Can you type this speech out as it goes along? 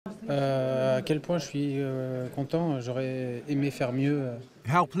À quel point je suis content, j'aurais aimé faire mieux.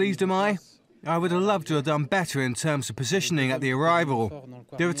 How pleased am I? I would have loved to have done better in terms of positioning at the arrival.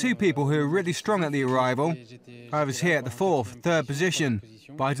 There were two people who were really strong at the arrival. I was here at the fourth, third position,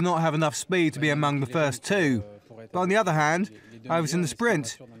 but I did not have enough speed to be among the first two. But on the other hand, I was in the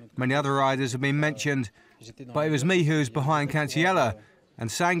sprint. Many other riders have been mentioned, but it was me who was behind Cancellara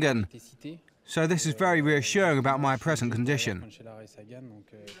and Sagan. So this is very reassuring about my present condition.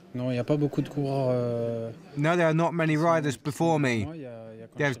 No, there are not many riders before me.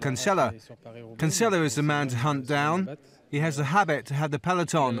 There's Cancellara. Cancellara is the man to hunt down. He has the habit to have the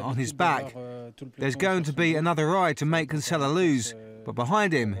peloton on his back. There's going to be another ride to make Cancellara lose, but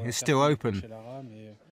behind him is still open.